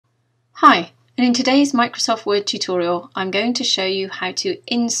Hi, and in today's Microsoft Word tutorial, I'm going to show you how to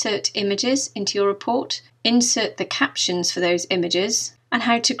insert images into your report, insert the captions for those images, and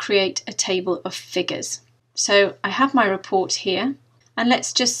how to create a table of figures. So I have my report here, and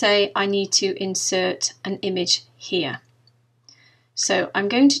let's just say I need to insert an image here. So I'm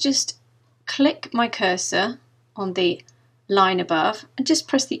going to just click my cursor on the line above and just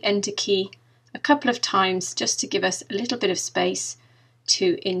press the Enter key a couple of times just to give us a little bit of space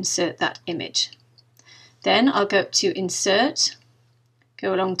to insert that image. Then I'll go up to Insert,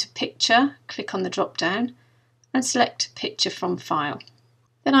 go along to Picture, click on the drop down and select Picture from File.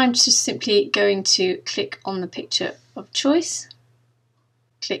 Then I'm just simply going to click on the picture of choice,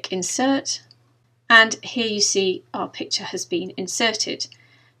 click Insert, and here you see our picture has been inserted.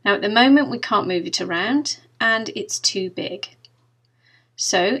 Now at the moment we can't move it around and it's too big.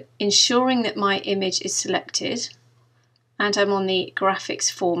 So ensuring that my image is selected, and I'm on the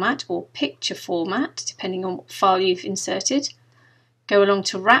graphics format or picture format, depending on what file you've inserted. Go along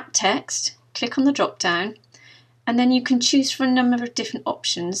to Wrap Text, click on the drop down, and then you can choose from a number of different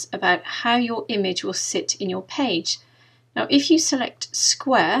options about how your image will sit in your page. Now, if you select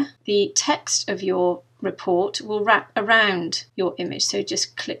Square, the text of your report will wrap around your image, so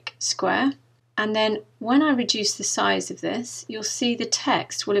just click Square. And then when I reduce the size of this, you'll see the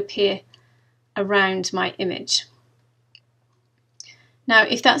text will appear around my image. Now,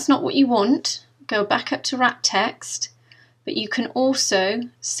 if that's not what you want, go back up to Wrap Text, but you can also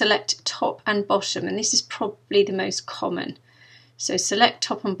select top and bottom, and this is probably the most common. So select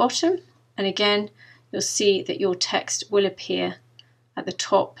top and bottom, and again, you'll see that your text will appear at the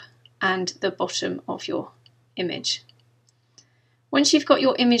top and the bottom of your image. Once you've got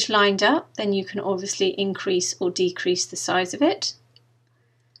your image lined up, then you can obviously increase or decrease the size of it.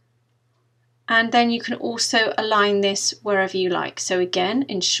 And then you can also align this wherever you like. So again,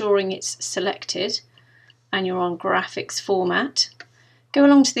 ensuring it's selected and you're on graphics format, go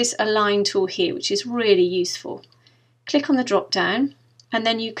along to this align tool here, which is really useful. Click on the drop down and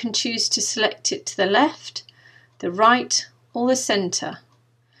then you can choose to select it to the left, the right or the center.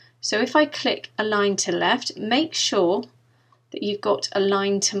 So if I click align to left, make sure that you've got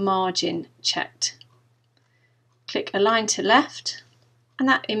align to margin checked. Click align to left and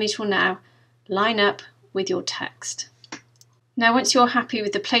that image will now line up with your text. Now once you're happy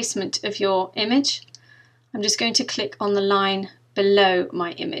with the placement of your image, I'm just going to click on the line below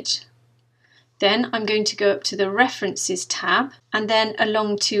my image. Then I'm going to go up to the References tab and then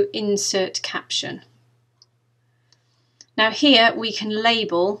along to Insert Caption. Now here we can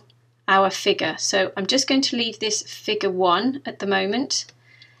label our figure. So I'm just going to leave this figure 1 at the moment,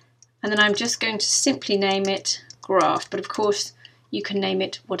 and then I'm just going to simply name it graph, but of course you can name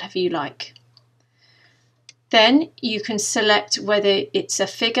it whatever you like. Then you can select whether it's a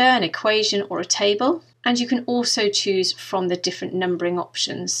figure, an equation or a table, and you can also choose from the different numbering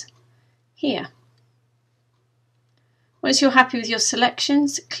options here. Once you're happy with your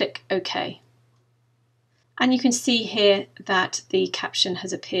selections, click OK. And you can see here that the caption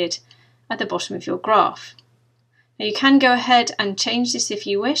has appeared at the bottom of your graph. Now you can go ahead and change this if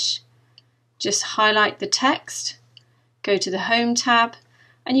you wish. Just highlight the text, go to the Home tab,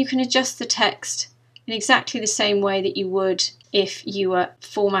 and you can adjust the text in exactly the same way that you would if you were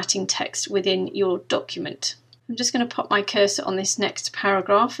formatting text within your document. I'm just going to pop my cursor on this next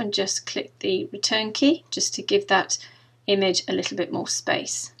paragraph and just click the return key just to give that image a little bit more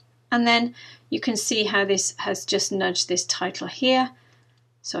space. And then you can see how this has just nudged this title here.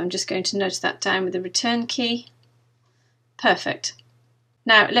 So I'm just going to nudge that down with the return key. Perfect.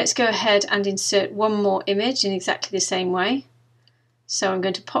 Now let's go ahead and insert one more image in exactly the same way. So I'm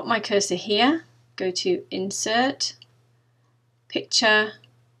going to pop my cursor here, go to Insert, Picture,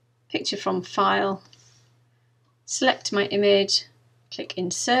 Picture from File, select my image, click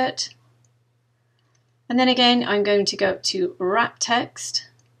Insert, and then again I'm going to go up to Wrap Text,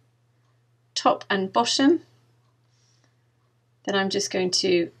 top and bottom. Then I'm just going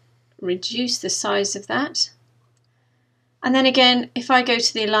to reduce the size of that. And then again, if I go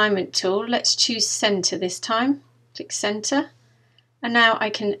to the alignment tool, let's choose center this time, click center. And now I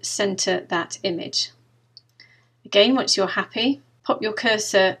can center that image. Again, once you're happy, pop your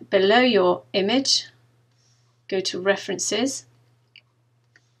cursor below your image, go to References,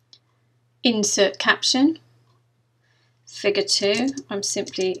 Insert Caption, Figure 2, I'm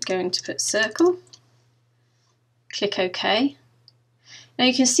simply going to put circle, click OK. Now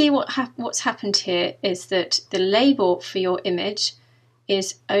you can see what's happened here is that the label for your image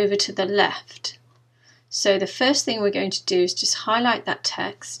is over to the left. So the first thing we're going to do is just highlight that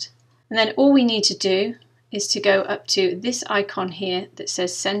text, and then all we need to do is to go up to this icon here that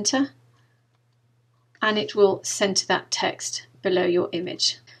says center and it will centre that text below your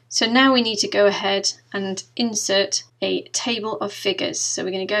image. So now we need to go ahead and insert a table of figures. So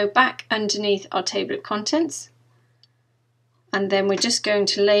we're going to go back underneath our table of contents, and then we're just going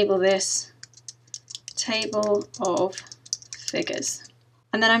to label this table of figures.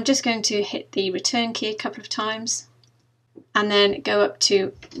 And then I'm just going to hit the return key a couple of times, and then go up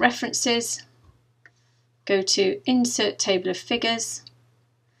to references, go to insert table of figures,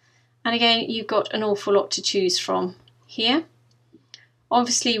 and again you've got an awful lot to choose from here.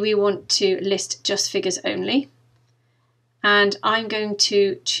 Obviously we want to list just figures only, and I'm going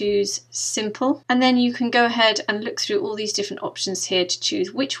to choose simple, and then you can go ahead and look through all these different options here to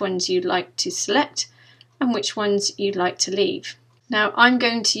choose which ones you'd like to select and which ones you'd like to leave. Now I'm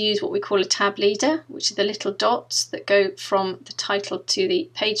going to use what we call a tab leader, which are the little dots that go from the title to the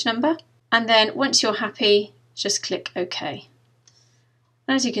page number, and then once you're happy just click OK.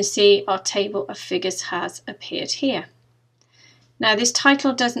 And as you can see, our table of figures has appeared here. Now this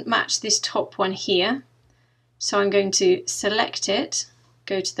title doesn't match this top one here, so I'm going to select it,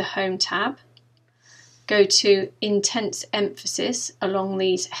 go to the Home tab, go to Intense Emphasis along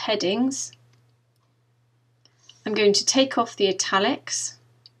these headings. I'm going to take off the italics,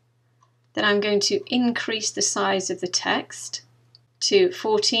 then I'm going to increase the size of the text to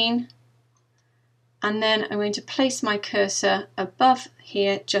 14, and then I'm going to place my cursor above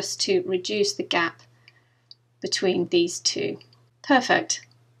here just to reduce the gap between these two. Perfect.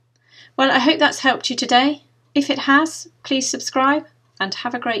 Well, I hope that's helped you today. If it has, please subscribe and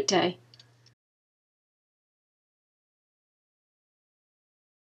have a great day.